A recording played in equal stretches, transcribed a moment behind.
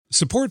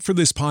Support for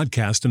this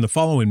podcast and the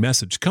following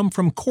message come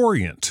from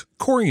Corient.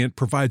 Corient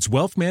provides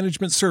wealth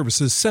management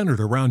services centered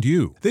around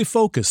you. They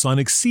focus on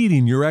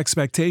exceeding your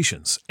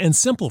expectations and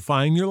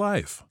simplifying your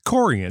life.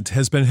 Corient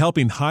has been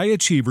helping high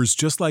achievers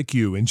just like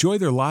you enjoy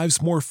their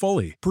lives more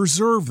fully,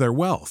 preserve their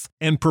wealth,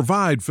 and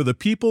provide for the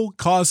people,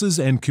 causes,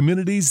 and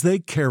communities they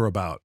care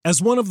about. As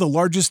one of the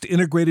largest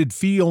integrated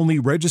fee-only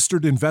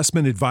registered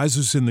investment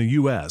advisors in the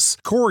U.S.,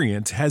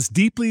 Corient has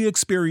deeply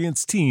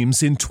experienced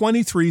teams in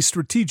 23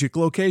 strategic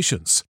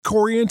locations.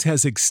 Corient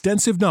has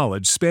extensive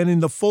knowledge spanning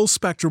the full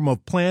spectrum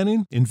of planning,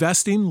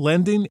 investing,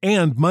 lending,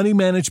 and money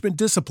management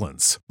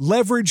disciplines.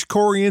 Leverage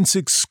Corient's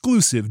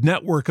exclusive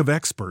network of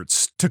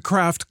experts to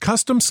craft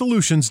custom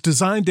solutions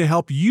designed to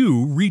help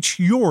you reach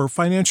your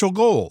financial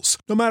goals,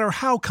 no matter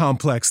how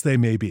complex they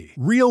may be.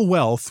 Real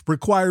wealth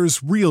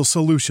requires real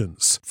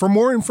solutions. For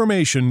more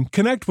information,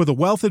 connect with a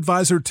wealth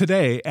advisor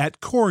today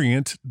at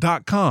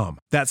Corient.com.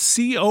 That's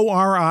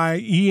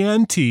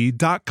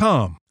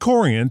Corient.com.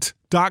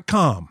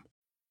 Corient.com.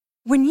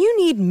 When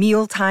you need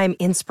mealtime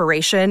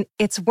inspiration,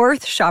 it's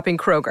worth shopping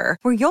Kroger,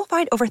 where you'll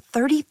find over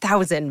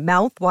 30,000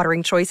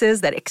 mouth-watering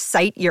choices that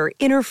excite your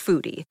inner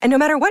foodie. And no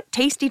matter what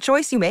tasty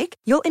choice you make,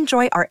 you'll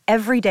enjoy our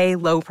everyday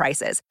low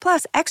prices,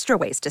 plus extra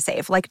ways to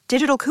save, like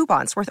digital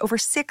coupons worth over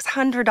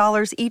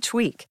 $600 each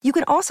week. You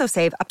can also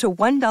save up to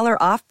 $1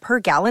 off per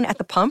gallon at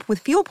the pump with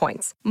fuel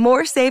points.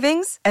 More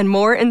savings and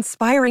more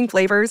inspiring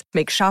flavors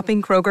make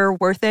shopping Kroger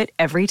worth it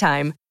every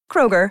time.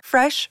 Kroger,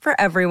 fresh for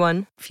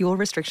everyone. Fuel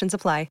restrictions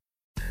apply.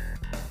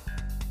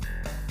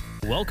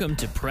 Welcome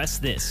to Press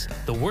This,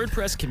 the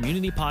WordPress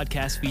community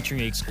podcast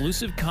featuring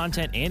exclusive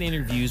content and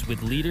interviews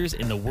with leaders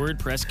in the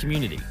WordPress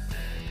community,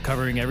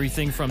 covering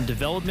everything from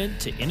development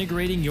to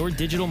integrating your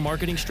digital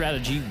marketing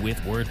strategy with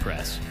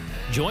WordPress.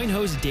 Join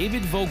host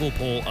David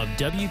Vogelpohl of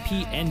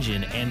WP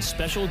Engine and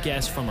special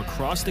guests from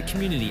across the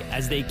community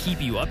as they keep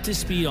you up to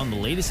speed on the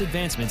latest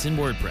advancements in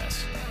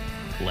WordPress.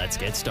 Let's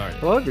get started.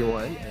 Hello,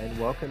 everyone, and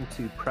welcome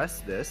to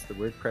Press This, the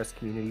WordPress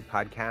community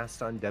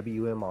podcast on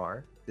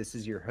WMR. This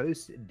is your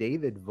host,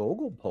 David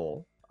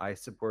Vogelpohl. I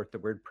support the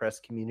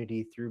WordPress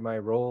community through my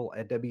role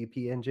at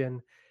WP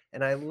Engine,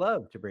 and I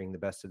love to bring the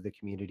best of the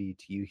community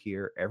to you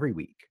here every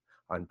week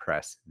on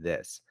Press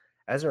This.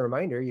 As a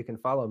reminder, you can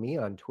follow me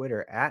on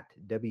Twitter at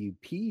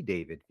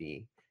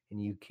WPDavidV,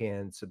 and you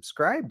can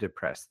subscribe to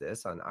Press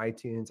This on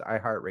iTunes,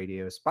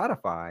 iHeartRadio,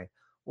 Spotify,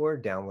 or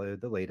download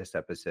the latest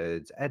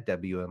episodes at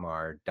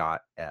WMR.fm.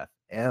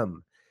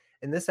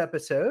 In this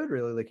episode,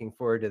 really looking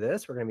forward to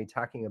this, we're going to be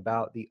talking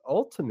about the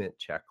ultimate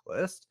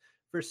checklist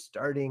for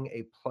starting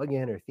a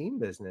plugin or theme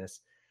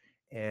business.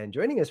 And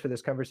joining us for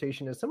this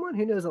conversation is someone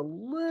who knows a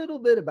little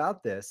bit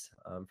about this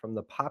from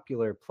the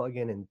popular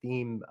plugin and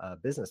theme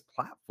business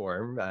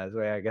platform, as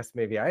way I guess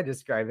maybe I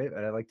describe it.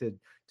 But I'd like to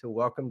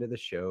welcome to the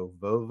show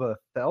Vova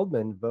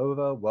Feldman.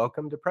 Vova,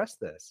 welcome to Press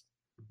This.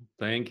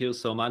 Thank you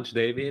so much,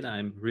 David.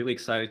 I'm really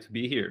excited to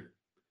be here.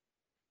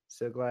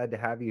 So glad to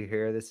have you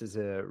here. This is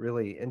a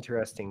really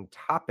interesting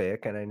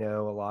topic, and I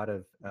know a lot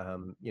of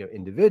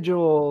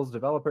individuals,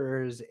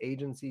 developers,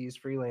 agencies,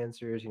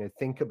 freelancers,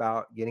 think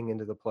about getting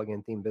into the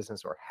plugin theme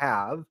business or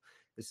have.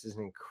 This is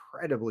an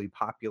incredibly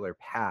popular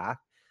path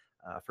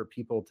for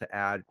people to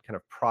add kind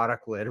of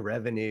product-led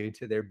revenue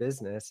to their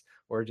business,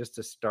 or just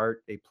to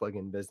start a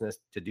plugin business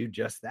to do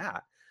just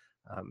that.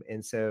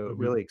 And so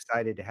really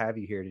excited to have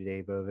you here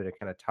today, Vova, to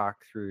kind of talk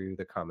through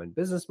the common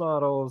business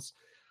models,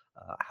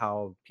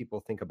 how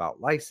people think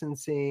about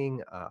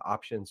licensing,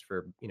 options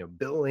for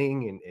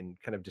billing and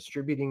kind of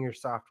distributing your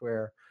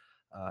software.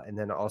 And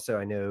then also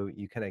I know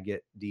you kind of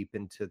get deep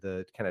into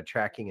the kind of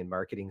tracking and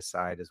marketing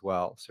side as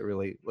well. So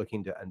really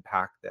looking to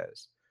unpack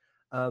those.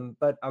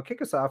 But I'll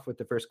kick us off with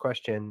the first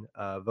question.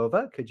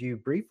 Vova, could you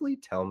briefly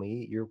tell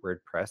me your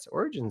WordPress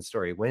origin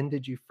story? When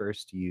did you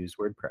first use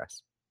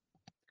WordPress?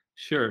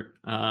 Sure.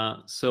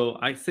 So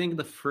I think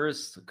the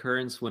first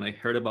occurrence when I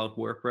heard about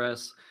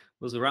WordPress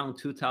was around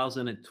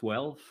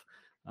 2012.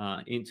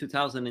 In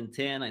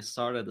 2010, I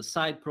started a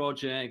side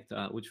project,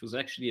 which was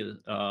actually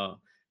a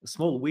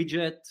small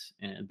widget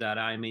that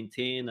I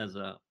maintain as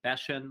a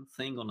passion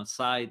thing on the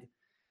side.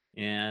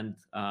 And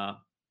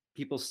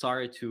people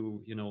started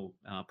to,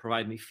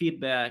 provide me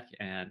feedback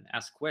and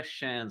ask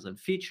questions and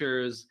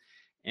features.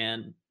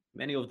 And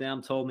many of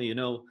them told me,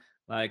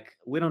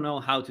 we don't know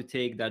how to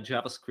take that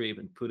JavaScript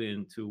and put it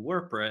into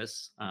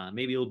WordPress.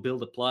 Maybe you'll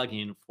build a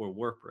plugin for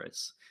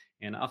WordPress.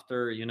 And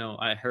after,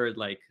 I heard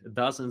like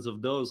dozens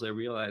of those, I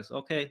realized,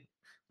 okay,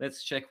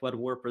 let's check what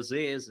WordPress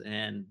is.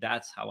 And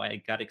that's how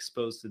I got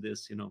exposed to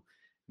this,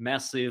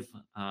 massive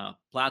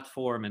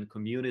platform and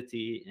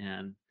community.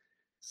 And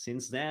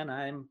since then,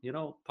 I'm,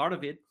 part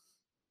of it.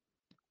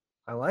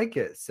 I like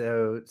it.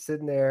 So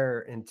sitting there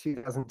in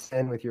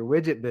 2010 with your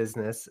widget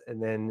business,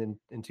 and then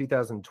in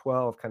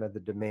 2012, kind of the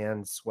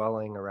demand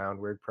swelling around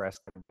WordPress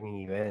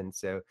bringing you in.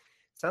 So it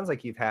sounds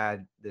like you've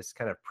had this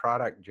kind of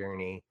product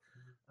journey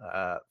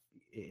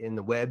in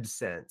the web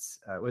sense.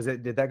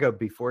 Did that go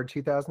before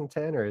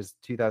 2010, or is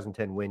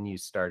 2010 when you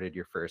started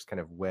your first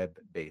kind of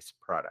web-based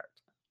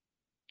product?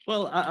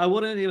 Well, I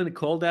wouldn't even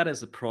call that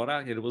as a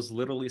product. It was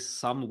literally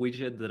some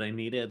widget that I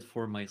needed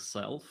for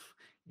myself,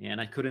 and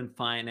I couldn't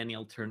find any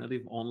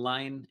alternative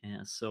online.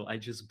 And so I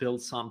just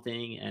built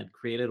something and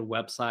created a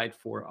website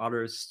for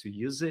others to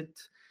use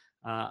it.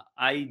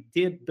 I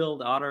did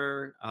build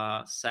other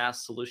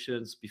SaaS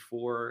solutions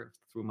before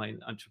through my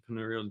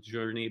entrepreneurial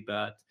journey,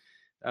 but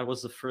that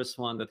was the first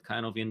one that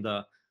kind of in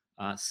the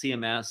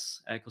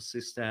CMS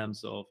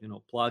ecosystems of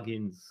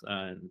plugins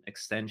and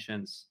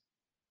extensions.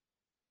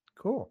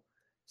 Cool.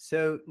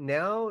 So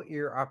now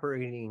you're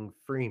operating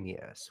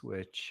Freemius,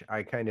 which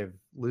I kind of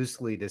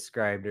loosely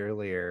described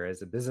earlier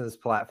as a business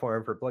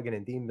platform for plugin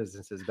and theme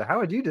businesses. But how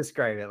would you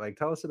describe it? Like,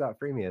 tell us about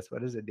Freemius.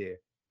 What does it do?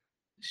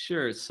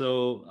 Sure.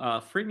 So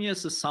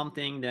freemius is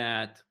something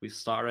that we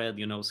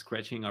started,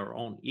 scratching our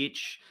own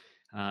itch.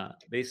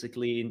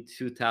 Basically, in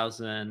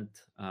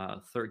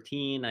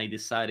 2013, I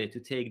decided to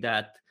take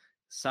that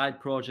side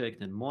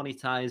project and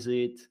monetize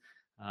it.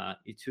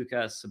 It took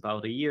us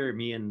about a year,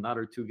 me and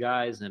another two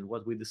guys, and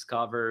what we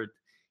discovered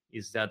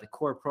is that the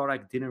core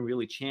product didn't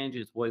really change.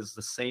 It was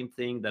the same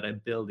thing that I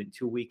built in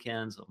 2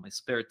 weekends of my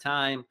spare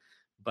time,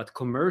 but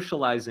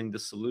commercializing the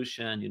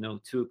solution,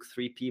 took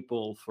 3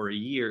 people for a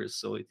year.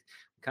 So it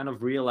kind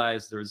of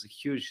realized there's a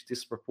huge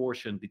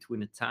disproportion between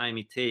the time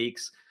it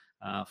takes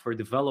for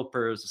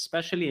developers,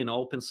 especially in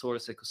open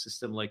source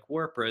ecosystem like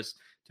WordPress,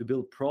 to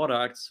build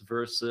products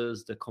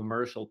versus the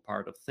commercial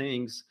part of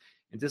things.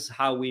 And this is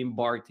how we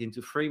embarked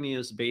into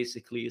Freemius,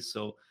 basically.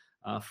 So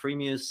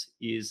Freemius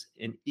is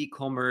an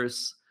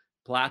e-commerce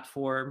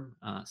platform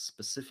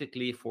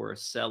specifically for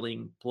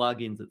selling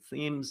plugins and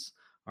themes.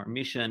 Our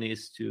mission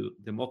is to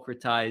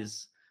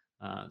democratize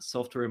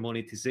software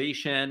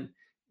monetization,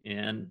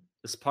 and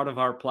as part of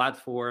our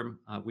platform,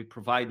 we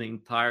provide the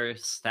entire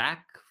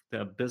stack,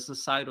 the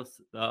business side of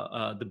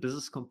the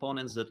business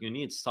components that you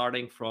need,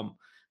 starting from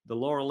the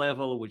lower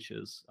level, which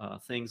is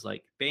things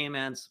like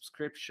payments,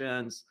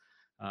 subscriptions,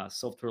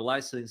 software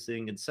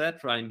licensing,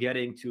 etc., and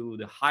getting to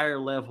the higher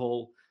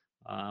level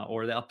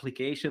or the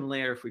application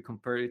layer, if we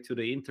compare it to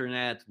the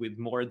internet, with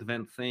more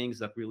advanced things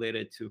that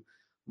related to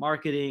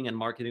marketing and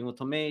marketing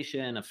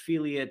automation,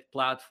 affiliate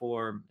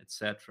platform,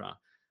 etc.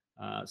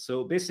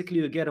 So basically,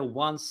 you get a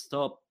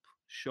one-stop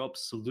shop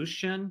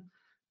solution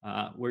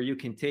where you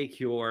can take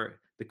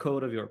the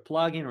code of your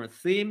plugin or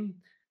theme,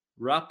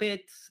 wrap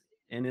it,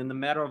 and in a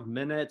matter of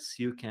minutes,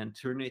 you can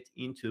turn it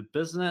into a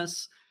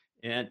business.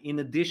 And in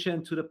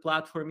addition to the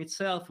platform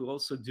itself, we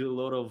also do a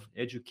lot of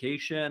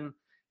education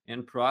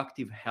and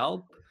proactive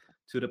help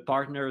to the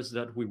partners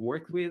that we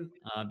work with,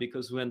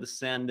 because we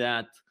understand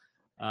that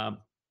um,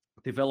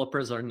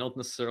 developers are not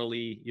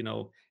necessarily,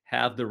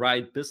 have the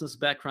right business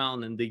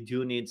background, and they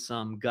do need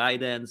some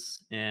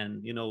guidance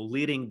and,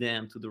 leading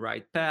them to the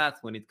right path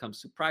when it comes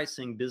to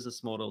pricing,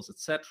 business models,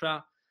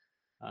 etc.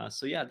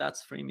 So yeah,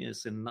 that's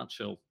Freemius in a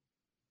nutshell.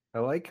 I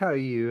like how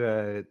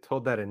you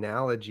told that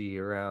analogy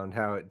around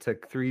how it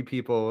took 3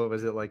 people, what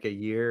was it, like a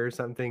year or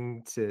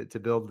something, to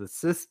build the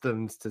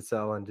systems to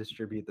sell and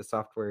distribute the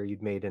software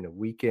you'd made in a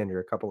weekend or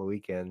a couple of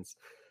weekends.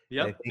 And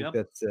I Yep, think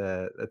yep.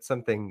 that's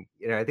something,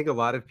 I think a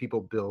lot of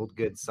people build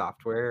good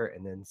software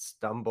and then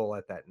stumble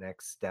at that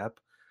next step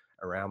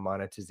around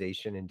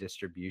monetization and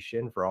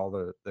distribution for all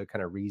the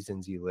kind of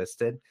reasons you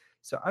listed.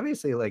 So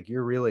obviously, like,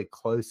 you're really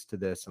close to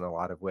this in a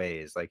lot of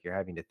ways. Like, you're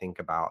having to think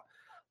about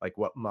like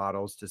what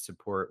models to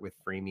support with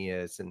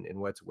Freemius and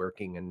what's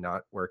working and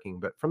not working.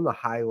 But from the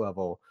high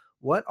level,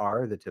 what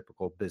are the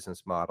typical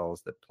business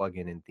models that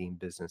plugin and theme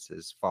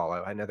businesses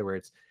follow? In other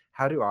words,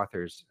 how do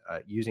authors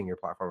using your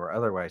platform or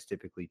otherwise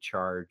typically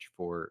charge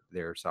for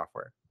their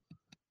software?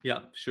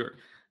 Yeah, sure.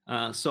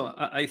 So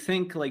I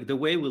think like the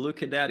way we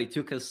look at that, it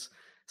took us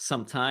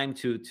some time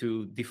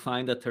to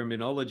define the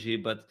terminology,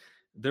 but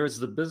there's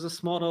the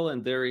business model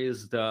and there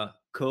is the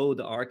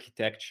code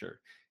architecture.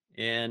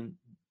 And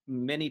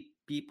many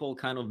people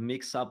kind of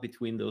mix up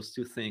between those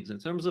two things. In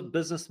terms of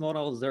business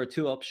models, there are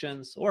two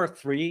options, or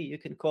three, you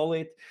can call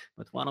it,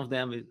 but one of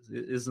them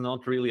is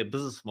not really a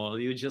business model.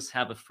 You just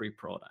have a free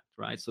product,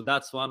 right? So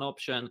that's one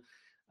option.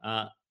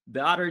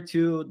 The other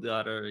two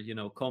that are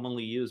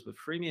commonly used with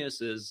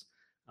freemius is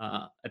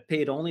a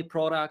paid only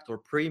product or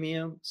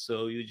premium.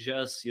 So you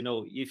just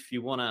if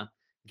you want to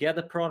get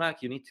the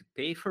product, you need to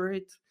pay for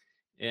it.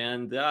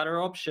 And the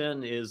other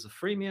option is a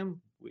freemium,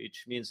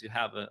 which means you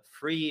have a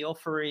free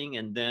offering,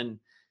 and then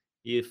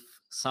if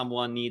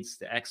someone needs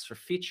the extra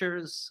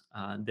features,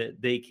 that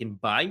they can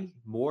buy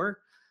more.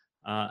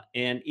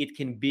 And it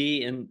can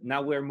be, and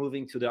now we're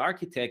moving to the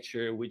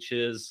architecture, which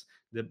is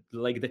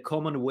the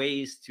common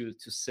ways to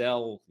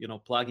sell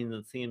plugins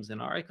and themes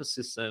in our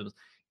ecosystems,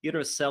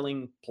 either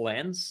selling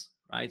plans,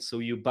 right? So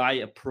you buy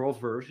a pro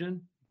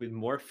version with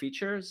more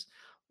features,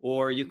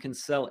 or you can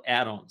sell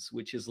add-ons,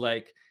 which is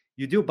like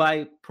you do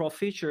buy pro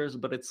features,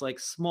 but it's like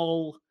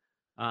small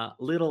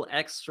little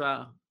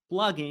extra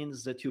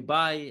plugins that you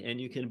buy,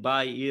 and you can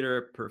buy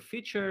either per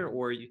feature,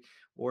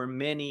 or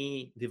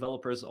many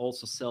developers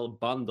also sell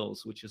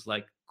bundles, which is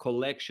like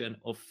collection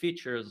of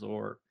features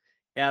or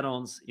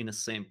add-ons in the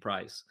same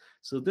price.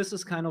 So this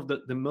is kind of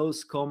the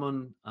most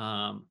common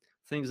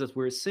things that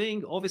we're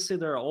seeing. Obviously,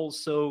 there are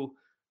also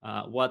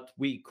what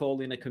we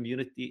call in a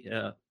community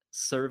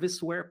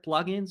serviceware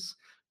plugins,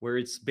 where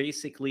it's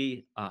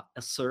basically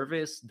a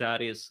service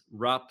that is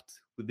wrapped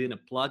within a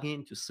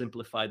plugin to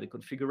simplify the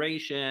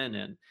configuration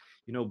and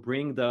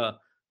bring the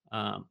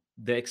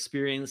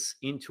experience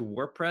into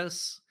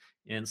WordPress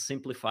and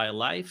simplify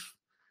life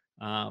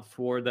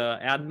for the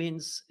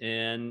admins.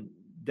 And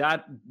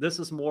that this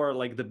is more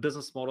like the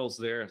business models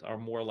there are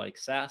more like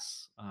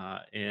SaaS.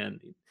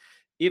 And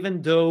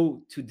even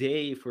though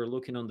today, if we're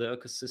looking on the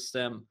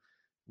ecosystem,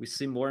 we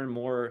see more and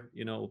more,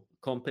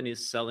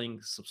 companies selling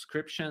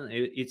subscription,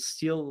 it's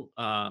still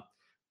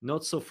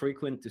not so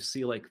frequent to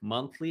see like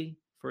monthly,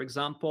 for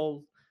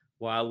example.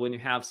 While when you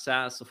have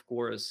SaaS, of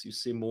course, you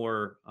see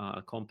more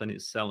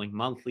companies selling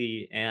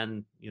monthly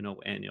and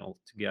annual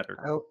together.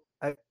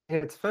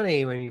 It's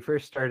funny when you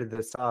first started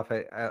this off.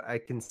 I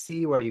can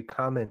see why you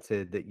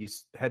commented that you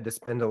had to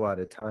spend a lot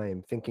of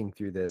time thinking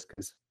through this,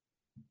 because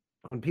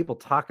when people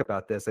talk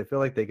about this, I feel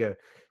like they go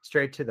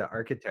straight to the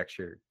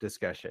architecture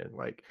discussion.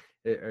 Like,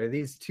 are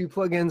these two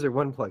plugins or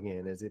one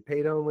plugin? Is it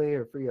paid only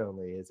or free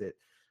only? Is it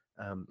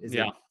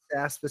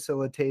SaaS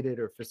facilitated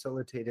or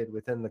facilitated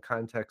within the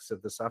context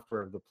of the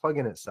software of the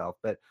plugin itself?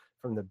 But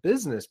from the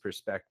business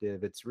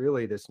perspective, it's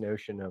really this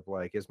notion of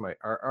like, is my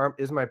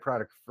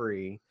product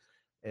free?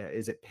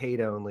 Is it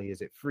paid only? Is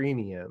it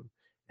freemium?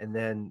 And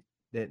then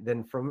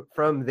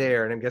from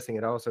there, and I'm guessing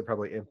it also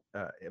probably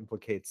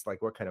implicates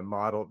like what kind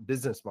of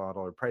business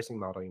model or pricing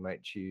model you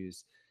might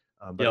choose,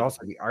 but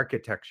also the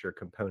architecture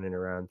component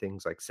around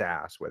things like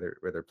SaaS, whether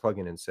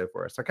plugin and so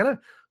forth. So I kind of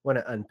want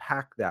to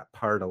unpack that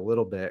part a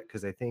little bit,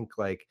 because I think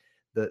like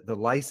the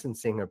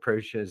licensing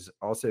approaches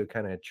also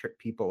kind of trip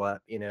people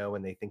up,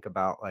 when they think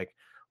about like,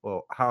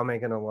 well, how am I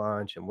going to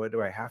launch, and what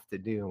do I have to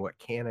do, and what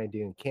can I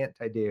do and can't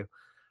I do?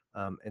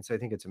 And so I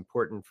think it's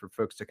important for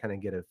folks to kind of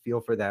get a feel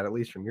for that, at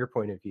least from your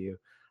point of view.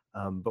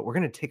 But we're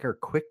going to take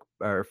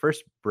our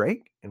first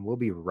break, and we'll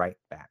be right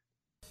back.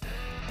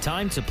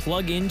 Time to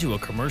plug into a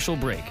commercial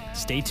break.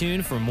 Stay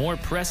tuned for more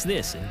Press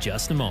This in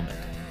just a moment.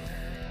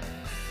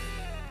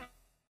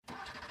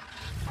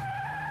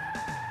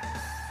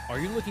 Are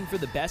you looking for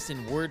the best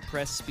in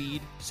WordPress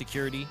speed,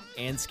 security,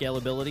 and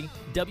scalability?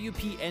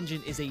 WP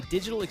Engine is a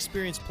digital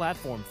experience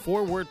platform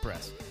for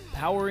WordPress,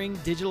 powering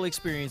digital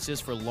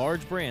experiences for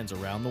large brands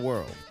around the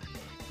world.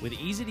 With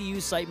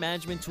easy-to-use site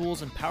management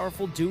tools and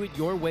powerful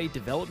do-it-your-way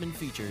development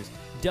features,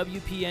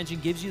 WP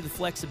Engine gives you the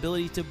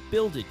flexibility to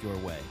build it your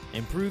way.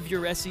 Improve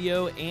your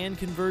SEO and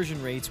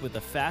conversion rates with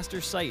a faster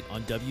site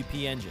on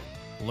WP Engine.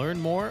 Learn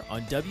more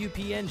on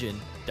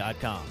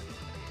WPEngine.com.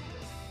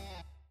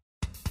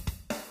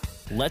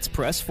 Let's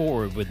press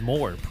forward with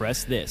more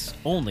Press This,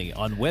 only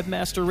on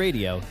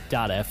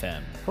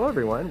webmasterradio.fm. Hello,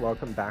 everyone.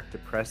 Welcome back to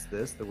Press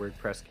This, the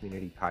WordPress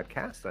community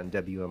podcast on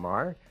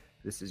WMR.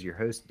 This is your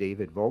host,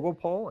 David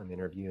Vogelpohl. I'm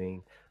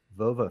interviewing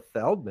Vova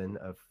Feldman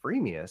of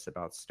Freemius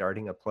about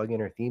starting a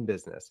plugin or theme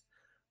business.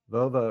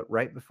 Vova,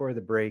 right before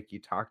the break, you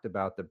talked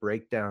about the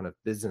breakdown of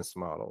business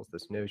models,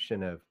 this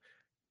notion of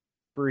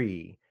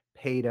free,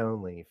 paid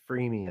only,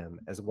 freemium,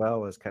 as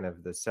well as kind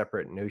of the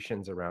separate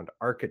notions around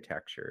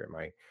architecture. Am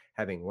I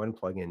having one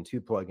plugin, two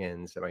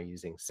plugins? Am I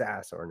using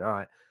SaaS or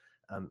not?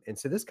 And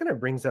so this kind of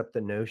brings up the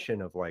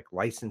notion of like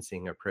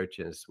licensing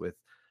approaches with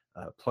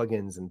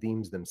plugins and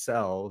themes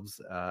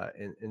themselves.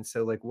 And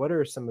so like, what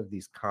are some of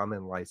these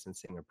common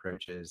licensing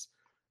approaches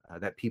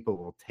that people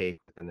will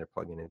take within their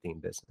plugin and theme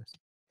business?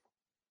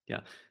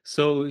 Yeah.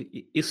 So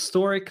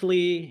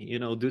historically,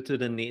 due to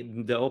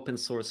the open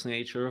source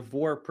nature of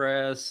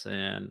WordPress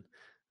and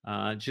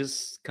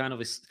just kind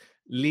of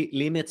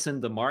limits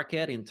in the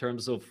market in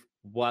terms of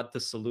what the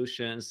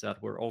solutions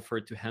that were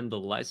offered to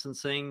handle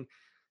licensing,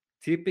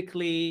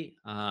 typically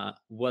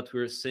what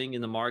we're seeing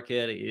in the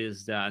market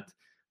is that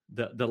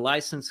the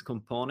license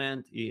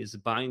component is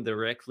buying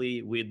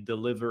directly with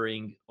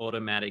delivering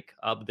automatic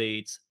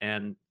updates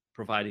and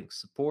providing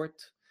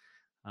support.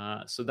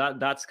 So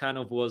that's kind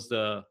of was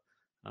the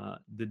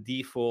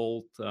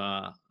default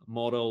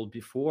model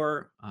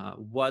before.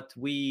 What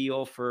we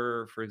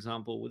offer, for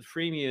example, with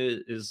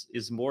Freemium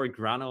is more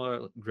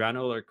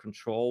granular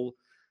control,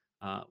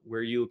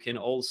 where you can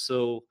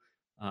also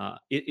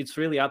it's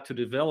really up to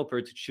the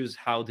developer to choose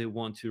how they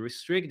want to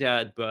restrict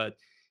that. But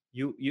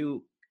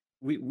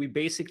we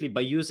basically,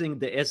 by using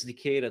the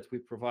SDK that we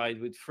provide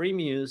with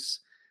Freemium,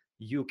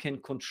 you can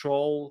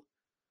control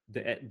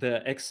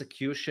the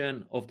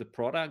execution of the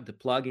product, the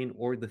plugin,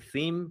 or the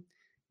theme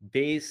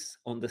based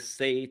on the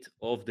state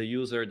of the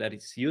user that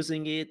is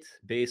using it,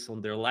 based on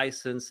their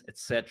license,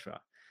 etc.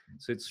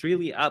 So it's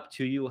really up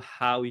to you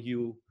how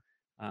you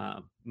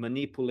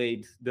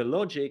manipulate the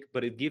logic,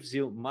 but it gives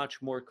you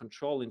much more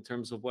control in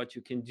terms of what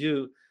you can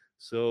do.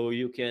 So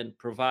you can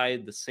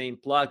provide the same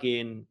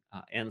plugin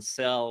and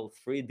sell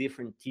 3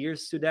 different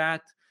tiers to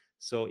that.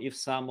 So if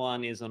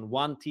someone is on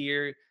one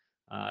tier,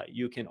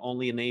 you can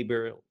only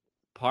enable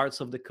parts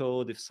of the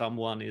code. If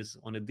someone is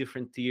on a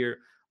different tier,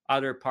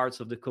 other parts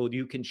of the code,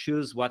 you can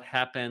choose what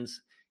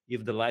happens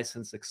if the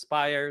license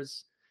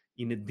expires.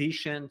 in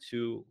addition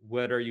to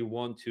whether you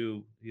want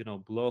to,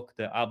 block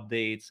the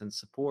updates and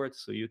support.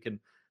 So you can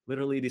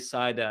literally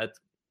decide that,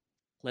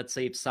 let's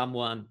say if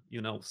someone,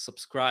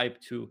 subscribe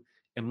to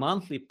a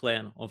monthly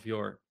plan of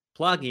your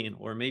plugin,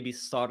 or maybe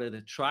started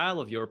a trial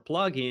of your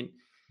plugin,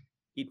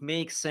 it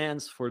makes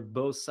sense for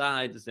both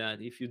sides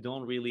that if you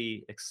don't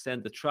really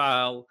extend the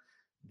trial,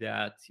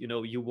 that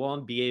you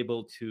won't be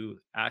able to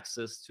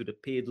access to the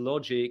paid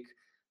logic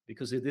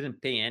because you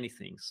didn't pay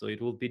anything. So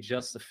it will be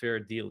just a fair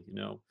deal.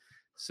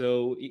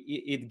 So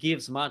it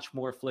gives much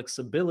more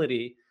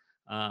flexibility.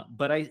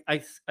 But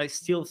I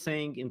still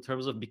think, in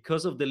terms of,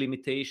 because of the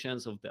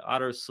limitations of the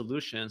other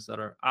solutions that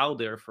are out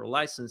there for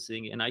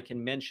licensing, and I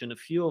can mention a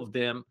few of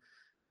them,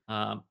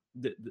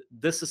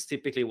 this is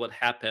typically what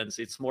happens.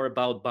 It's more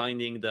about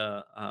binding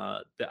the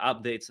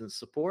updates and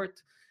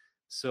support.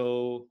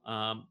 So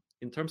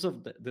in terms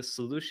of the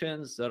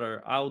solutions that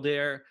are out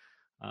there,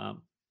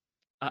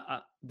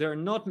 there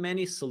are not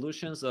many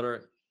solutions that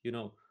are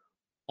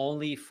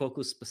only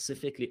focused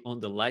specifically on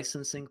the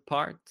licensing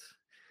part.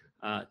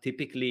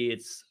 Typically,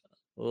 it's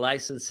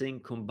licensing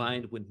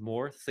combined with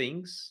more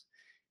things.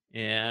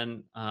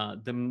 And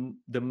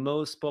the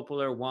most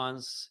popular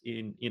ones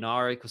in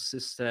our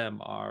ecosystem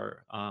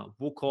are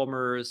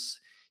WooCommerce,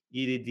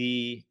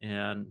 EDD,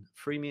 and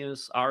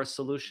Freemius, our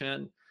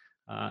solution.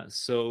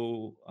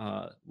 So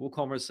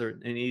WooCommerce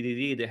and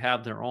EDD, they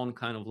have their own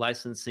kind of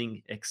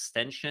licensing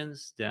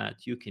extensions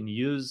that you can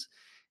use,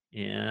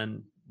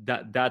 and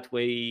that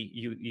way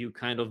you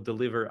kind of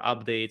deliver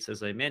updates,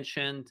 as I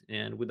mentioned.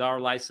 And with our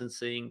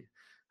licensing,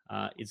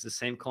 it's the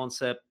same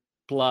concept,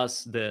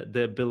 plus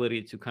the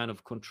ability to kind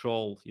of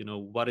control,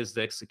 what is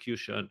the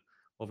execution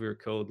of your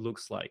code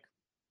looks like.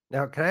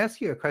 Now, can I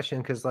ask you a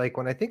question? Because like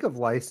when I think of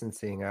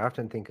licensing, I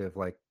often think of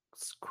like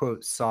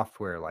quote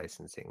software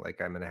licensing. Like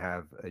I'm going to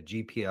have a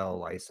GPL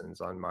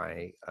license on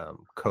my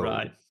code.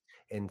 Right.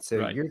 And so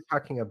Right. you're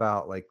talking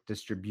about like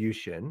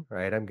distribution,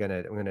 right? I'm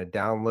gonna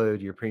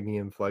download your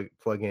premium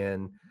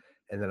plugin,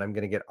 and then I'm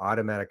gonna get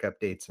automatic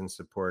updates and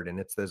support. And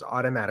it's those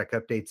automatic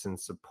updates and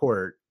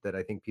support that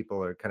I think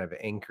people are kind of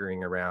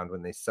anchoring around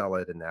when they sell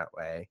it in that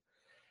way.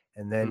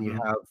 And then you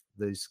have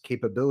those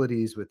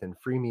capabilities within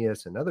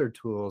Freemius and other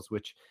tools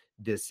which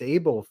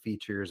disable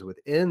features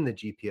within the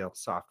GPL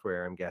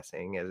software, I'm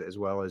guessing, as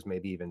well as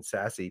maybe even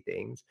SASE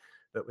things.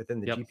 But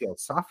within the Yep. GPL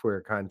software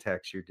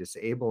context, you're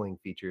disabling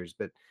features,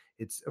 but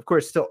it's of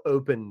course still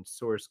open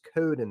source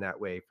code in that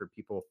way for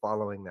people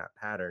following that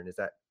pattern. Is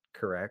that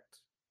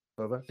correct,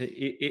 Slova?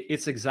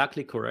 It's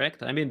exactly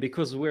correct. I mean,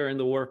 because we're in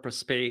the WordPress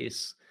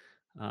space,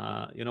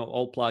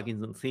 all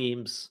plugins and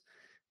themes,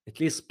 at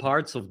least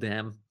parts of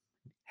them,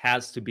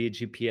 has to be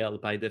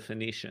GPL by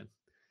definition.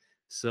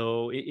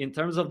 So in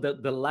terms of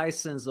the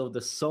license of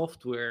the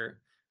software,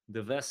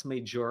 the vast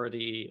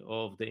majority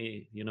of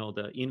the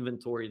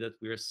inventory that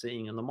we're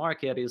seeing in the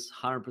market is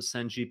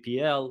 100%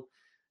 GPL,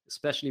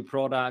 especially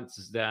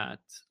products that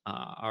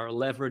are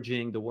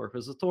leveraging the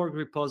WordPress.org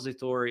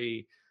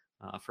repository.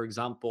 For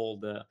example,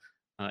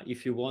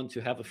 if you want to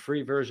have a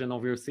free version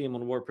of your theme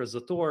on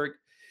WordPress.org,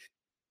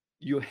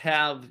 your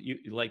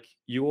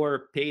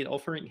paid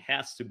offering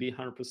has to be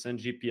 100%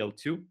 GPL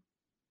too.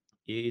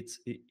 It's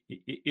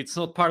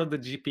not part of the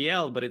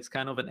GPL, but it's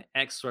kind of an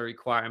extra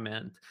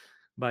requirement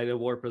by the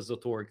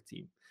WordPress.org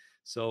team.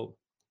 So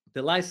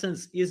the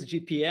license is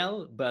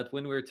GPL, but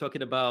when we're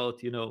talking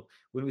about,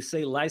 when we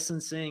say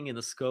licensing in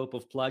the scope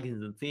of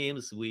plugins and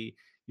themes, we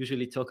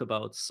usually talk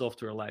about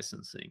software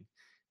licensing.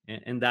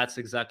 And that's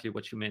exactly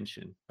what you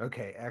mentioned.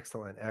 Okay,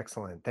 excellent.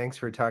 Thanks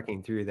for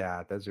talking through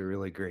that. Those are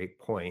really great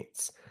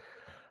points.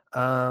 We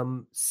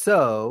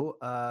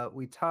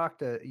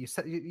talked,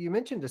 you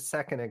mentioned a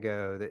second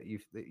ago that you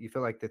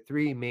feel like the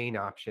three main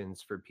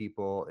options for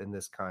people in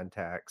this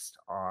context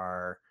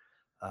are,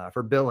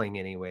 for billing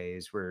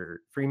anyways,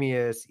 were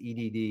Freemius,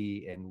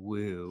 EDD, and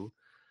Woo.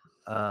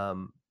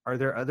 Are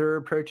there other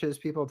approaches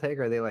people take?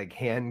 Are they like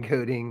hand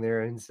coding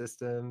their own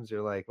systems,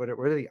 or like what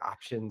are the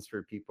options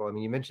for people? I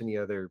mean, you mentioned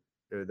the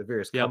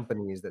various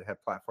companies that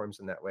have platforms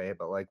in that way,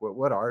 but like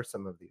what are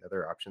some of the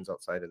other options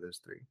outside of those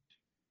three?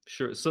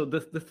 Sure. So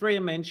the three I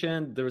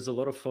mentioned, there's a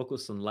lot of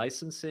focus on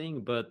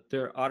licensing, but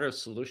there are other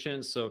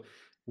solutions. So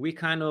we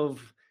kind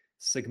of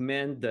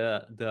segment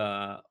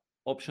the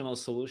optional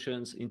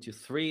solutions into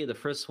three. The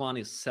first one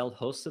is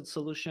self-hosted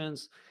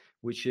solutions,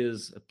 which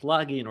is a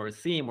plugin or a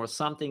theme or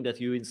something that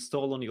you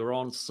install on your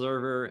own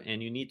server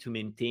and you need to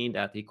maintain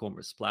that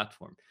e-commerce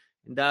platform.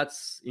 And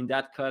that's in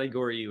that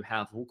category, you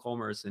have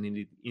WooCommerce and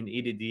in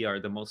EDD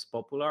are the most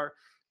popular.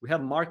 We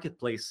have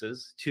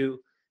marketplaces too,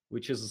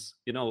 which is,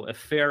 a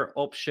fair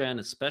option,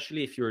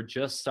 especially if you're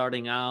just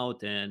starting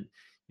out and,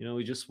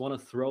 you just want to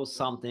throw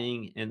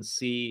something and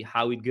see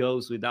how it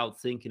goes without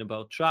thinking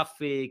about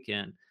traffic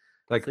and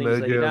like things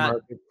Mojo like that.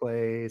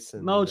 Marketplace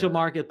and Mojo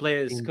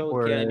Marketplace, Theme Code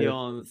Forest,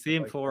 Canyon,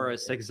 Theme like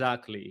Forest, that.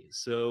 exactly.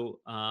 So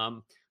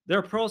there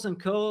are pros and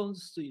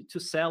cons to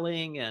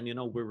selling, and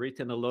we've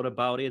written a lot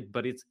about it,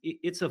 but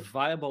it's a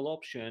viable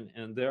option,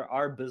 and there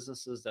are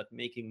businesses that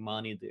making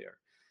money there.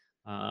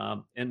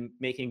 and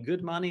making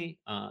good money,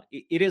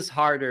 it is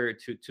harder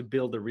to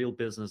build a real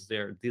business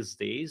there these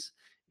days.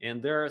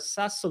 And there are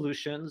SaaS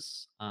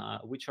solutions,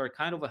 which are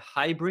kind of a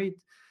hybrid.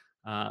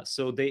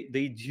 So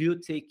they do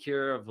take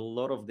care of a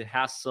lot of the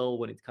hassle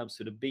when it comes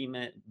to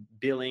the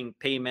billing,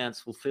 payments,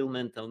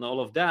 fulfillment, and all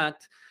of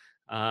that.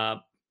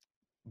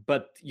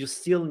 But you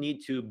still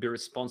need to be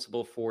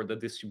responsible for the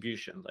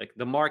distribution. Like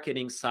the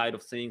marketing side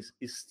of things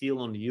is still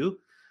on you.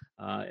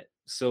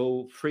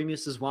 So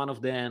Freemius is one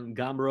of them.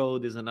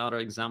 Gumroad is another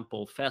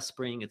example.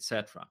 FastSpring,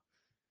 etc.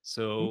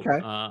 So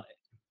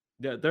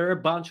there are a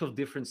bunch of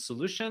different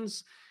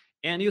solutions,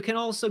 and you can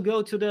also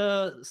go to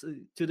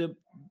the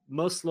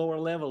most lower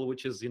level,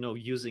 which is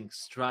using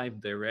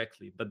Stripe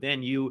directly. But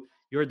then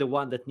you're the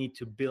one that need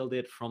to build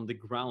it from the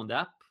ground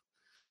up.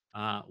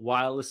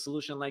 While a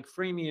solution like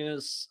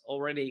Freemius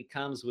already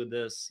comes with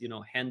this,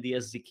 handy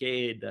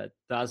SDK that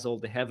does all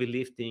the heavy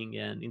lifting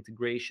and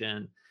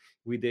integration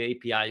with the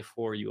API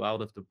for you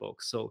out of the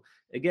box. So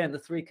again, the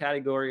three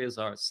categories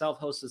are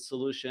self-hosted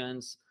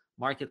solutions,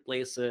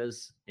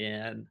 marketplaces,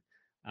 and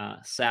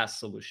SaaS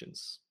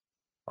solutions.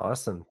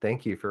 Awesome.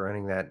 Thank you for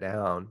running that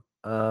down.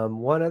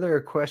 One other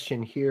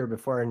question here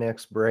before our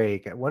next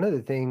break. One of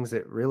the things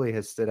that really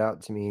has stood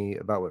out to me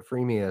about what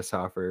Freemius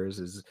offers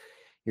is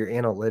your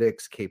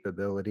analytics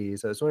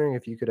capabilities. I was wondering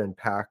if you could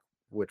unpack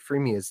what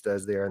Freemius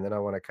does there, and then I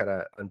want to kind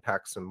of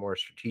unpack some more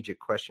strategic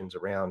questions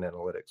around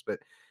analytics. But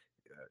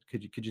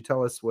could you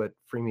tell us what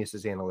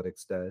Freemius's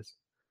analytics does?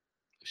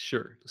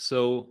 Sure.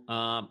 So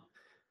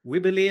we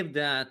believe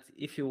that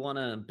if you want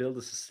to build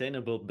a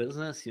sustainable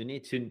business, you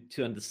need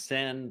to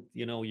understand,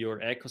 your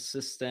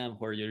ecosystem,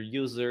 who are your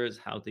users,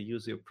 how they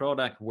use your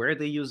product, where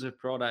they use your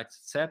products,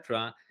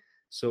 etc.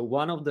 So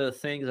one of the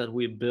things that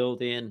we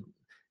build in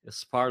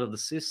as part of the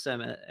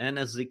system,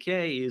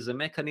 NSDK, is a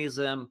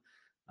mechanism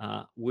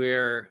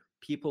where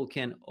people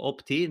can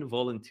opt in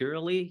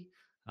voluntarily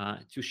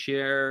to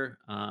share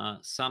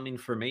some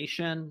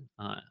information,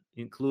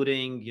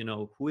 including,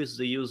 who is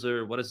the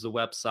user, what is the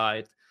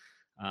website,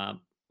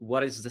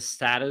 what is the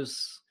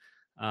status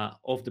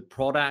of the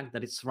product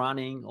that it's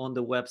running on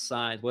the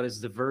website, what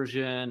is the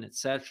version,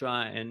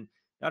 etc. And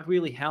that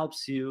really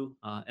helps you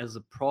as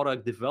a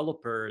product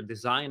developer,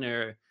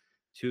 designer,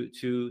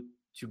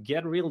 to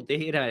get real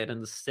data and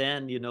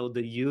understand,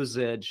 the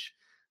usage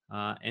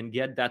and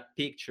get that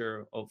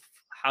picture of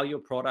how your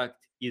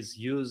product is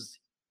used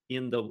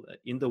in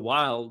the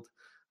wild,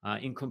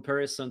 in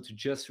comparison to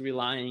just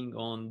relying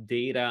on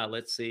data,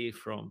 let's say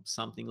from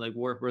something like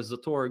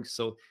WordPress.org.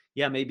 So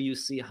yeah, maybe you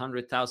see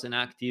 100,000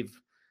 active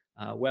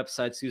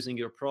websites using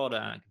your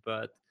product,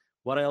 but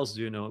what else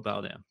do you know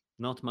about them?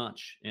 Not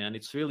much. And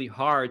it's really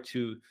hard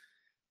to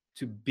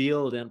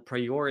build and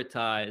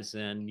prioritize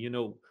and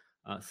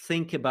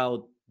think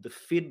about the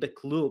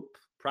feedback loop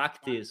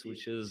practice,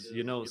 which is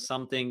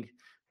something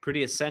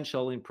pretty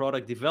essential in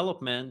product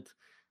development.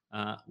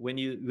 When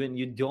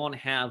you don't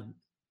have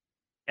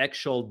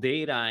actual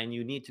data and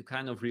you need to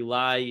kind of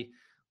rely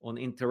on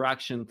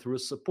interaction through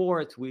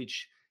support,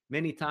 which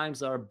many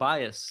times are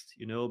biased,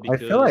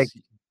 because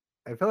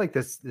I feel like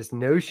this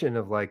notion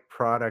of like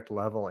product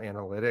level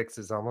analytics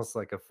is almost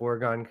like a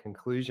foregone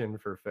conclusion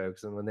for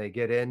folks. And when they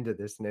get into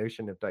this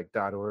notion of like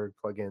 .org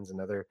plugins and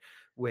other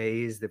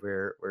ways that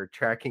where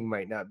tracking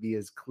might not be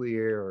as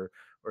clear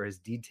or as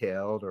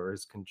detailed or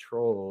as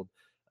controlled,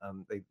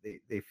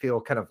 they feel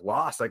kind of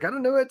lost. Like, I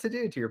don't know what to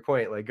do, to your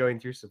point, like going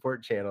through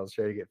support channels,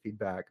 trying to get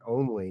feedback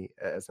only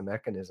as a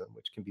mechanism,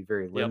 which can be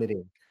very limiting.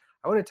 Yep.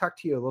 I want to talk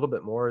to you a little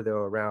bit more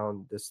though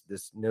around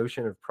this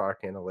notion of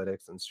product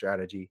analytics and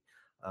strategy.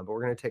 But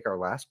we're going to take our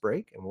last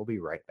break and we'll be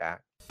right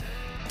back.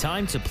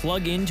 Time to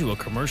plug into a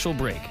commercial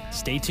break.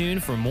 Stay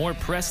tuned for more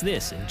Press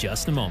This in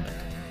just a moment.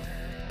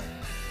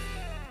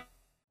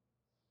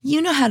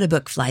 You know how to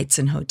book flights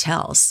and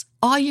hotels.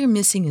 All you're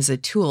missing is a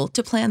tool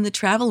to plan the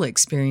travel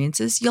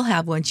experiences you'll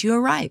have once you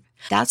arrive.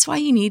 That's why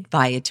you need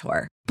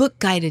Viator. Book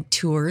guided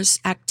tours,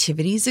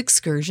 activities,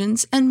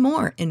 excursions, and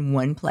more in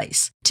one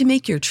place to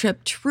make your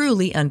trip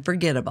truly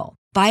unforgettable.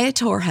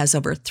 Viator has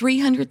over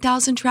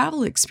 300,000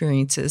 travel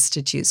experiences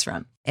to choose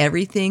from.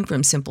 Everything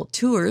from simple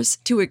tours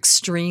to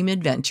extreme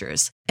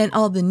adventures and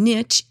all the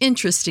niche,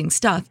 interesting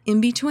stuff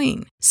in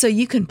between. So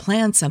you can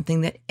plan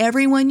something that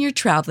everyone you're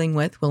traveling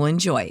with will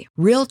enjoy.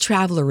 Real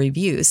traveler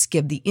reviews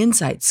give the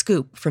inside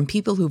scoop from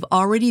people who've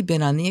already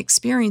been on the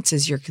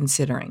experiences you're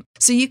considering.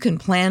 So you can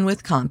plan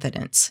with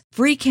confidence.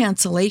 Free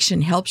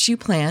cancellation helps you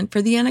plan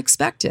for the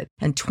unexpected.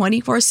 And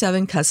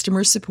 24/7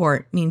 customer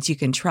support means you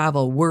can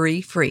travel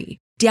worry-free.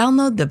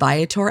 Download the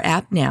Viator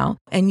app now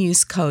and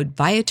use code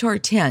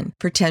Viator10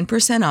 for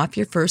 10% off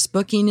your first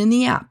booking in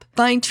the app.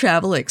 Find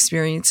travel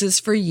experiences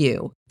for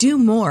you. Do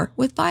more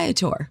with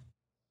Viator.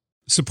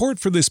 Support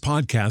for this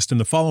podcast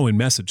and the following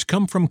message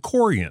come from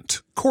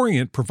Corient.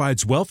 Corient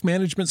provides wealth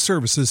management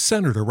services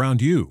centered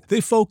around you.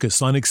 They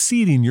focus on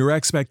exceeding your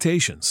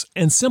expectations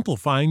and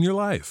simplifying your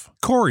life.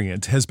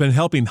 Corient has been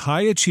helping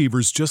high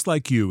achievers just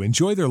like you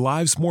enjoy their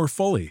lives more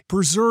fully,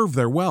 preserve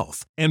their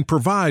wealth, and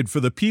provide for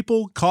the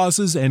people,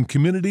 causes, and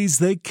communities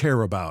they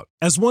care about.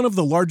 As one of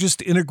the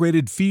largest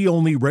integrated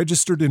fee-only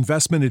registered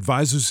investment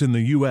advisors in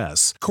the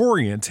U.S.,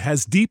 Corient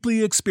has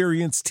deeply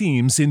experienced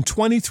teams in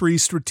 23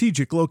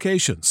 strategic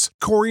locations.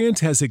 Corient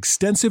has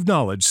extensive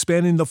knowledge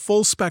spanning the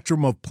full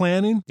spectrum of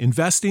planning,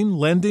 investing,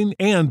 lending,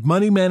 and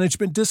money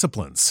management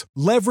disciplines.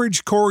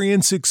 Leverage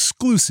Corient's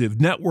exclusive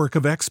network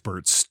of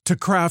experts to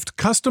craft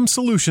custom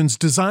solutions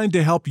designed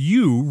to help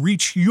you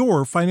reach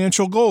your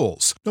financial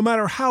goals, no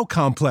matter how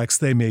complex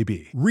they may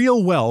be.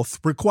 Real wealth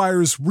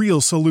requires real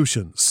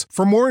solutions.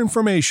 For more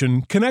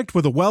information, connect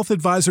with a wealth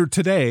advisor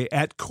today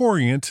at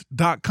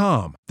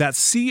Corient.com.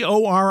 That's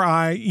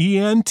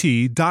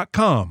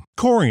Corient.com.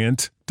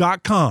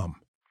 Corient.com.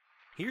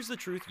 Here's the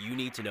truth you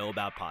need to know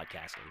about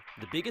podcasting.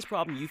 The biggest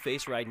problem you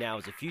face right now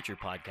as a future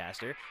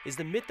podcaster is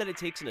the myth that it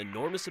takes an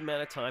enormous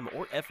amount of time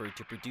or effort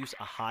to produce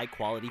a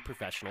high-quality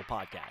professional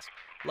podcast.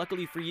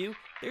 Luckily for you,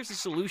 there's a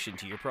solution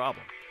to your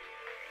problem.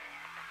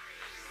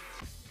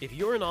 If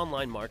you're an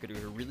online marketer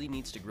who really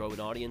needs to grow an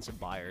audience of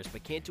buyers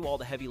but can't do all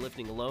the heavy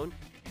lifting alone,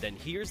 then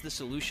here's the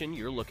solution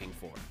you're looking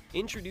for.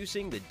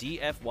 Introducing the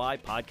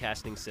DFY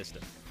Podcasting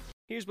System.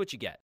 Here's what you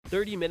get: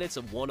 30 minutes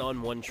of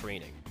one-on-one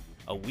training,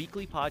 a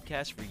weekly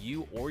podcast for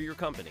you or your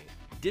company,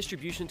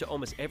 distribution to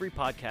almost every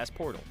podcast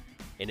portal,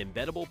 an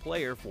embeddable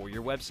player for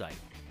your website,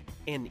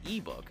 an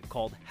ebook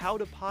called How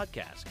to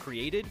Podcast,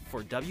 created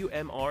for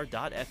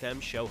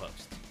WMR.FM show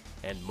hosts,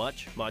 and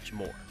much, much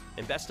more.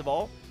 And best of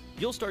all,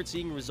 you'll start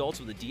seeing results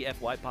with the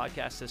DFY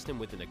podcast system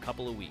within a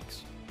couple of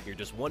weeks. You're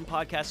just one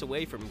podcast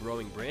away from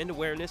growing brand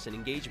awareness and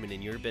engagement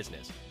in your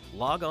business.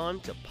 Log on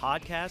to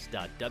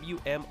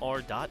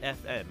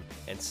podcast.wmr.fm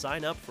and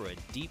sign up for a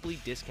deeply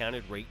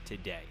discounted rate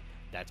today.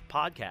 That's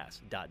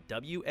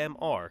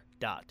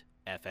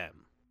podcast.wmr.fm.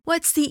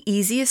 What's the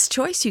easiest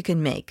choice you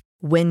can make?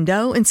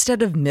 Window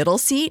instead of middle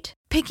seat?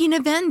 Picking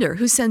a vendor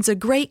who sends a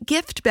great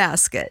gift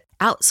basket?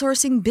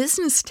 Outsourcing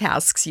business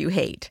tasks you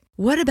hate?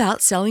 What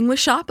about selling with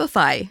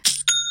Shopify?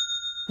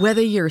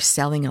 Whether you're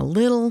selling a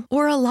little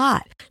or a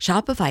lot,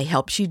 Shopify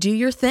helps you do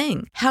your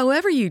thing,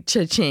 however you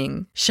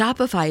cha-ching.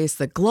 Shopify is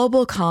the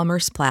global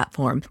commerce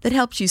platform that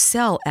helps you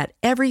sell at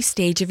every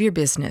stage of your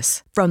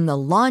business. From the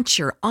launch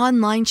your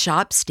online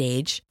shop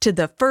stage to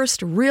the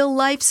first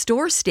real-life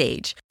store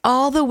stage,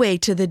 all the way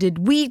to the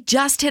did we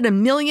just hit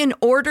 1 million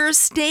orders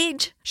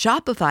stage.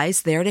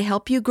 Shopify's there to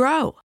help you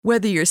grow.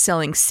 Whether you're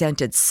selling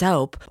scented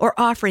soap or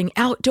offering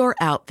outdoor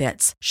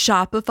outfits,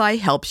 Shopify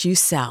helps you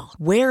sell.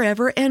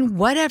 Wherever and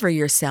whatever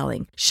you're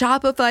selling,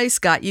 Shopify's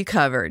got you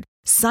covered.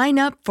 Sign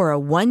up for a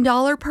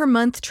 $1 per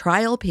month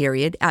trial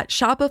period at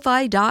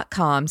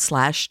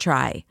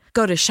shopify.com/try.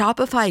 Go to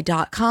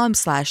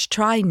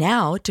shopify.com/try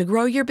now to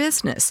grow your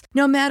business,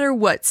 no matter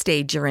what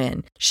stage you're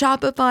in.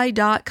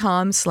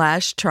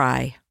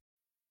 Shopify.com/try.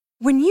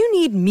 When you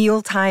need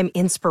mealtime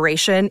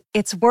inspiration,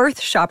 it's worth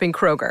shopping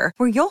Kroger,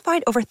 where you'll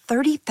find over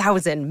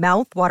 30,000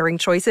 mouth-watering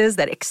choices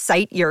that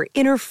excite your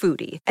inner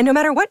foodie. And no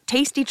matter what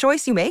tasty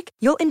choice you make,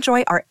 you'll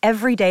enjoy our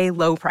everyday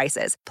low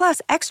prices, plus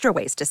extra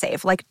ways to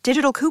save, like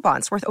digital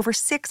coupons worth over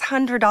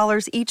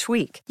 $600 each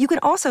week. You can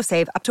also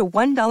save up to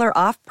 $1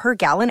 off per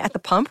gallon at the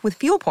pump with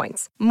fuel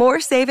points.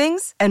 More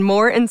savings and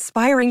more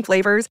inspiring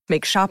flavors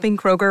make shopping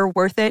Kroger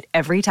worth it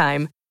every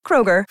time.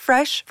 Kroger,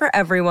 fresh for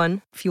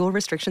everyone. Fuel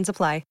restrictions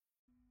apply.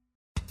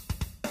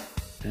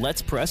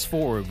 Let's press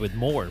forward with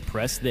more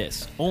Press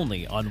This,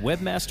 only on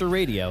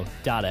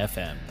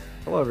webmasterradio.fm.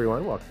 Hello,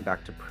 everyone. Welcome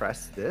back to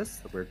Press This,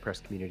 the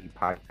WordPress community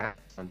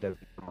podcast on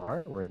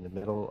WMR. We're in the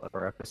middle of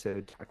our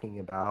episode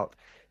talking about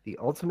the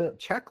ultimate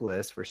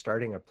checklist for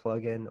starting a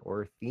plugin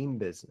or theme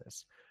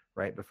business.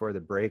 Right before the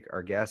break,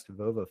 our guest,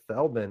 Vova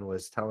Feldman,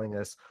 was telling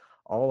us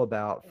all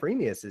about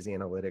Freemius's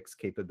analytics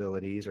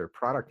capabilities or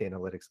product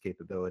analytics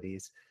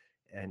capabilities.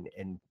 And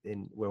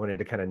we wanted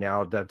to kind of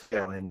now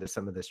dovetail into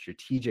some of the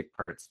strategic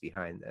parts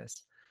behind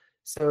this.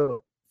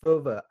 So,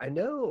 Vova, I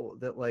know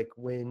that like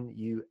when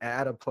you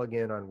add a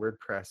plugin on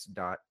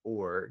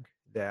WordPress.org,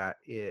 that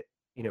it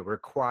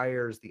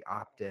requires the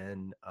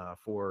opt-in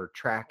for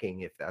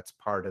tracking if that's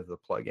part of the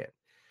plugin.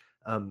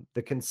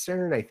 The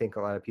concern I think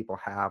a lot of people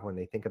have when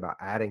they think about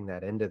adding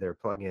that into their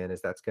plugin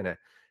is that's going to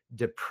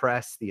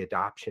depress the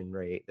adoption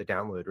rate, the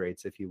download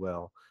rates, if you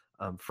will.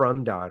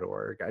 From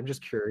 .org. I'm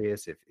just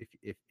curious if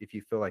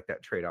you feel like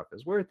that trade-off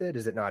is worth it.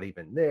 Is it not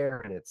even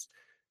there, and it's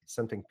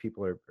something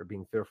people are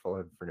being fearful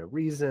of for no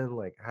reason?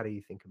 Like, how do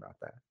you think about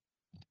that?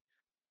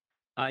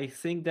 I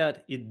think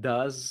that it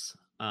does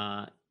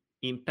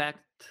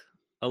impact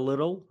a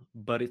little,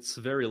 but it's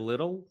very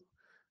little.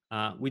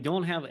 We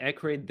don't have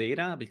accurate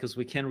data because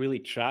we can't really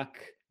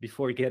track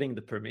before getting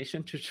the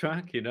permission to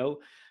track,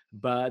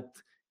 but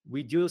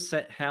we do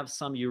have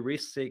some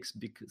heuristics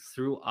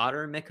through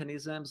other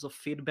mechanisms of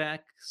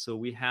feedback. So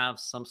we have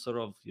some sort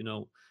of,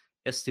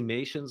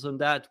 estimations on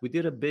that. We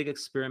did a big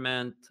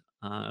experiment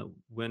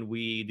when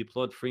we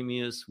deployed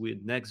Freemius with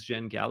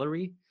Next-Gen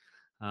Gallery,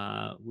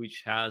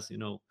 which has,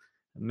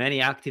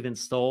 many active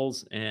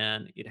installs,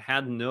 and it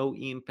had no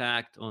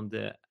impact on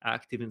the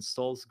active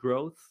installs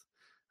growth.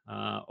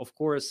 Of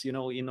course, in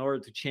order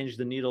to change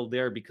the needle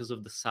there because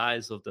of the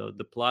size of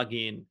the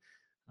plugin,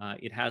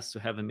 it has to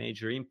have a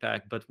major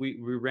impact. But we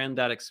ran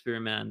that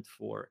experiment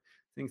for,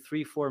 I think,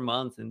 3-4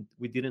 months, and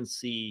we didn't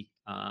see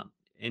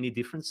any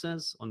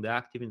differences on the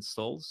active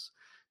installs.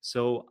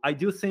 So I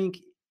do think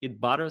it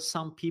bothers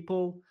some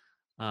people,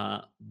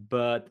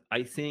 but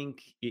I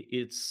think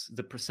it's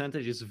the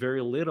percentage is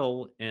very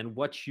little, and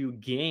what you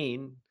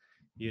gain,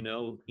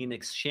 in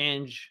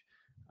exchange,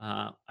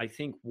 I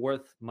think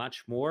worth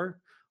much more.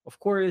 Of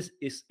course,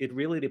 it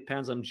really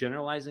depends. I'm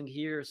generalizing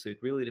here, so it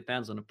really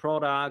depends on the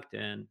product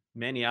and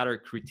many other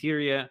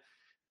criteria.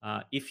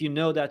 If you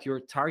know that your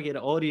target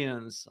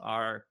audience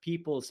are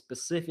people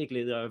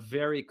specifically that are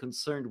very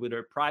concerned with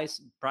their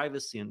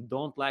privacy and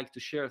don't like to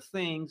share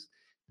things,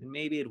 then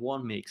maybe it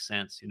won't make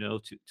sense,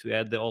 to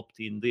add the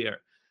opt-in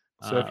there.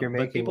 So if you're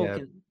making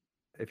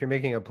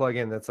a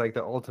plugin that's like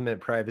the ultimate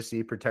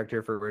privacy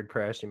protector for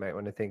WordPress, you might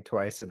want to think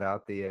twice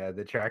about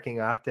the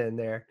tracking opt-in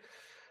there.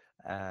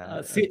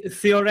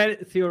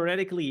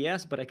 Theoretically,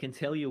 yes, but I can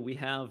tell you we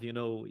have,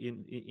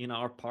 in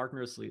our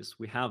partners list,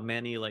 we have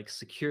many like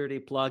security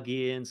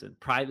plugins and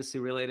privacy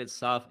related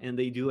stuff, and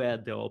they do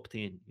add the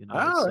opt-in.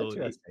 So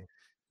interesting.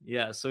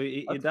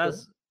 It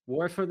does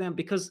work for them,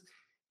 because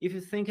if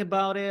you think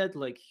about it,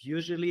 like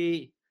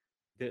usually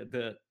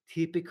the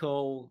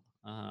typical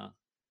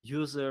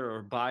user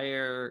or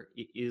buyer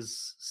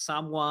is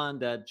someone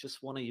that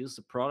just want to use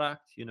the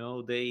product.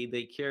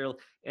 They care,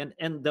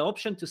 and the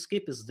option to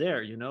skip is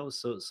there.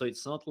 So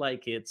it's not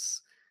like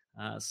it's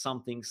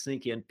something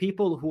sneaky. And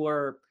people who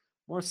are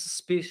more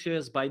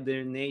suspicious by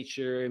their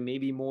nature,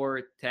 maybe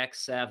more tech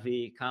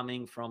savvy,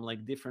 coming from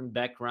like different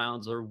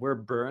backgrounds, or were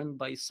burned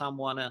by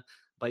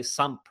by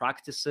some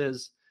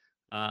practices,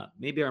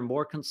 maybe are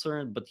more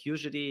concerned. But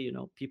usually,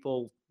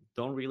 people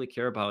don't really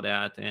care about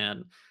that,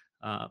 and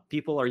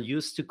people are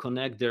used to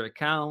connect their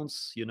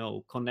accounts,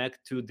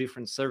 connect to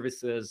different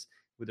services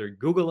with their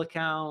Google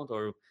account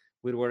or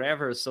with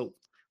whatever. So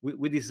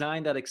we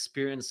designed that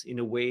experience in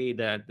a way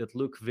that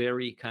look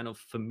very kind of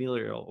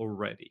familiar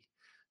already.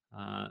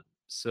 And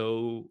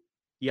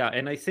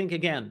I think,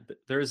 again,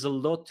 there's a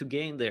lot to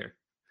gain there,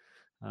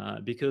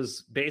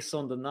 because based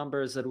on the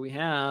numbers that we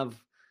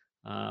have,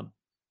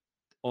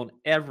 on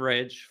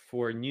average,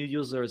 for new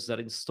users that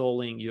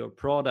installing your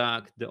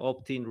product, the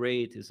opt-in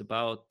rate is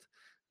about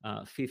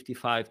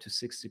 55 to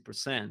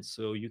 60%.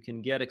 So you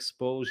can get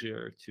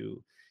exposure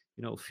to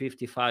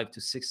 55 to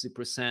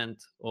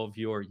 60% of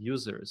your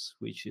users,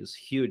 which is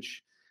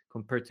huge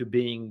compared to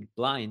being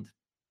blind.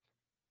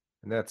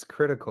 And that's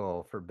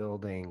critical for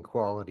building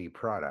quality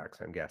products,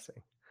 I'm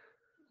guessing.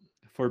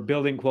 For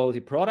building quality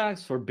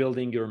products, for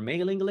building your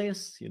mailing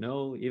list,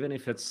 even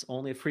if it's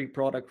only a free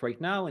product right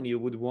now and you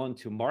would want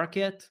to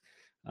market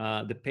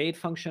the paid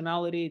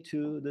functionality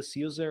to these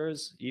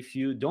users, if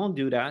you don't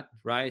do that,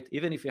 right,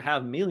 even if you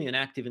have 1 million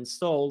active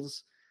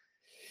installs,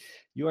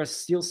 you are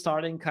still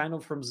starting kind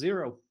of from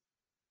zero.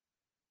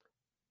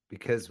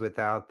 Because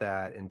without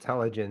that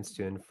intelligence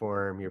to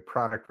inform your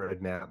product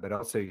roadmap, but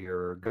also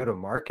your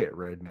go-to-market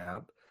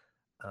roadmap,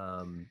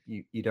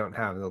 you don't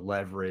have the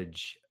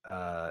leverage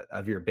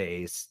of your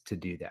base to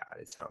do that,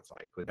 it sounds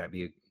like. Would that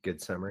be a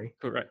good summary?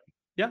 Correct.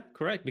 Yeah,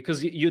 correct.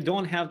 Because you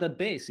don't have that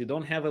base. You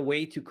don't have a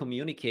way to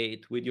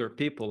communicate with your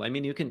people. I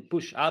mean, you can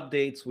push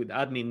updates with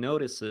admin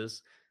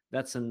notices.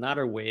 That's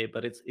another way,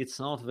 but it's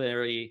not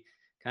very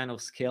kind of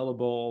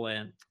scalable,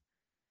 and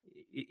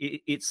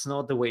it's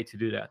not the way to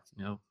do that,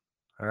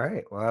 All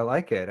right. Well, I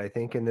like it. I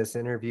think in this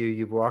interview,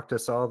 you've walked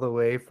us all the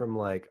way from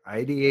like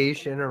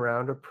ideation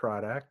around a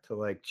product to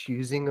like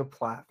choosing a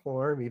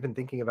platform, even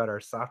thinking about our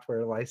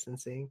software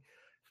licensing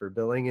for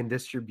billing and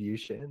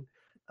distribution,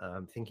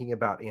 thinking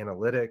about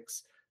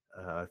analytics,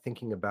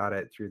 thinking about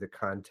it through the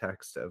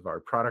context of our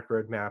product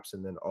roadmaps,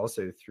 and then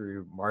also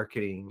through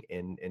marketing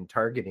and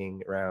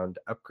targeting around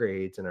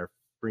upgrades and our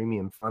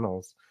freemium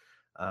funnels.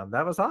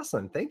 That was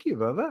awesome. Thank you,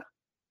 Vova.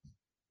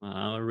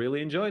 I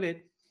really enjoyed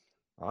it.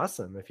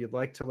 Awesome. If you'd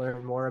like to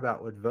learn more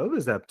about what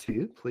Vova's up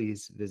to,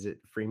 please visit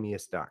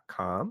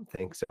freemius.com.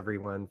 Thanks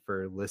everyone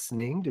for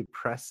listening to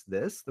Press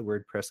This, the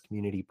WordPress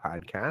community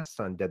podcast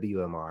on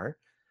WMR.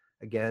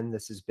 Again,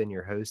 this has been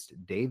your host,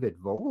 David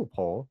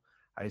Vogelpohl.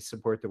 I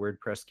support the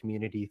WordPress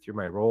community through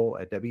my role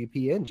at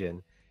WP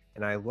Engine,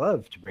 and I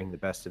love to bring the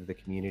best of the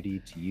community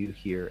to you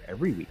here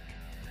every week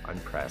on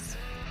Press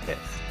This.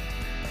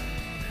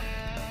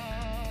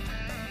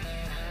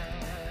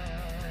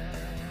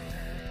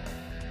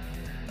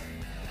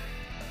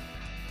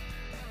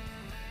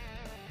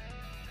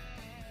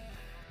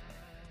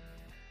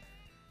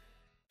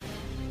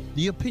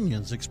 The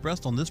opinions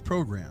expressed on this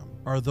program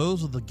are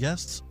those of the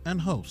guests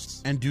and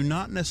hosts and do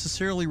not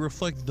necessarily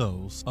reflect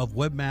those of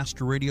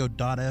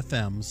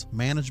WebmasterRadio.fm's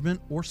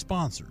management or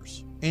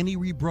sponsors. Any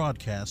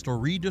rebroadcast or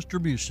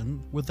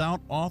redistribution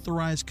without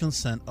authorized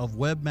consent of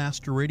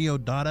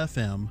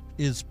webmasterradio.fm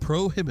is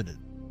prohibited.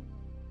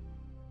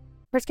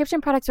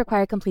 Prescription products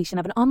require completion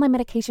of an online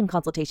medication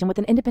consultation with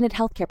an independent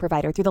healthcare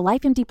provider through the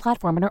LifeMD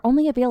platform and are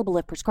only available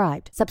if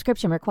prescribed.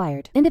 Subscription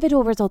required.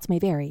 Individual results may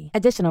vary.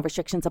 Additional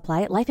restrictions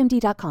apply at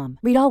lifemd.com.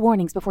 Read all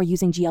warnings before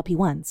using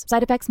GLP-1s.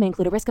 Side effects may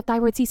include a risk of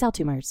thyroid C-cell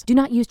tumors. Do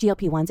not use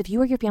GLP-1s if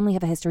you or your family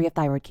have a history of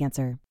thyroid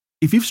cancer.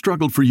 If you've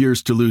struggled for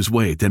years to lose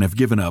weight and have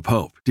given up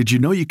hope, did you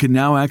know you can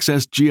now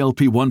access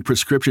GLP-1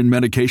 prescription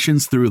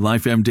medications through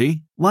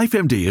LifeMD?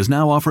 LifeMD is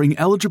now offering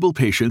eligible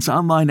patients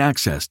online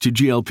access to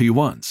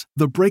GLP-1s,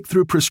 the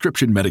breakthrough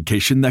prescription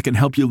medication that can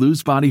help you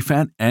lose body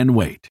fat and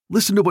weight.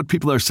 Listen to what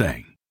people are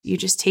saying. You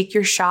just take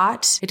your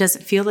shot. It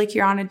doesn't feel like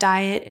you're on a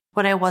diet.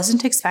 What I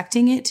wasn't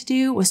expecting it to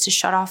do was to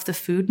shut off the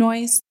food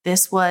noise.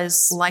 This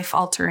was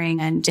life-altering,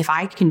 and if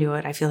I can do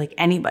it, I feel like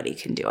anybody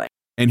can do it.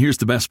 And here's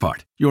the best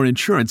part. Your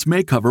insurance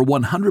may cover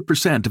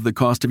 100% of the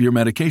cost of your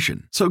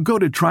medication. So go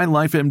to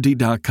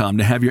TryLifeMD.com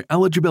to have your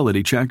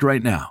eligibility checked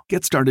right now.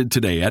 Get started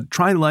today at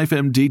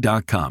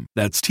TryLifeMD.com.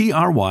 That's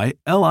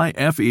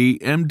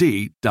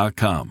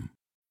TryLifeMD.com.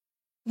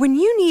 When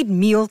you need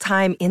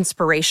mealtime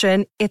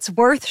inspiration, it's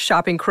worth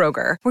shopping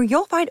Kroger, where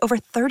you'll find over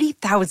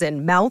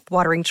 30,000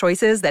 mouth-watering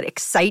choices that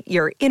excite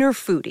your inner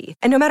foodie.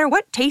 And no matter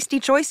what tasty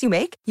choice you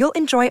make, you'll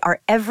enjoy our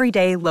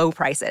everyday low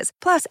prices,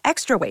 plus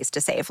extra ways to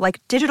save,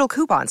 like digital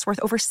coupons worth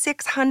over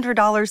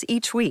 $600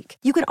 each week.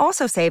 You can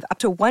also save up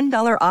to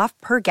 $1 off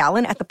per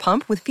gallon at the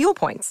pump with fuel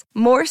points.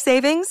 More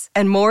savings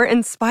and more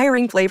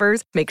inspiring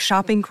flavors make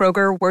shopping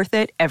Kroger worth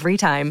it every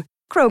time.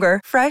 Kroger,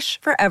 fresh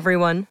for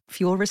everyone.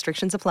 Fuel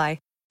restrictions apply.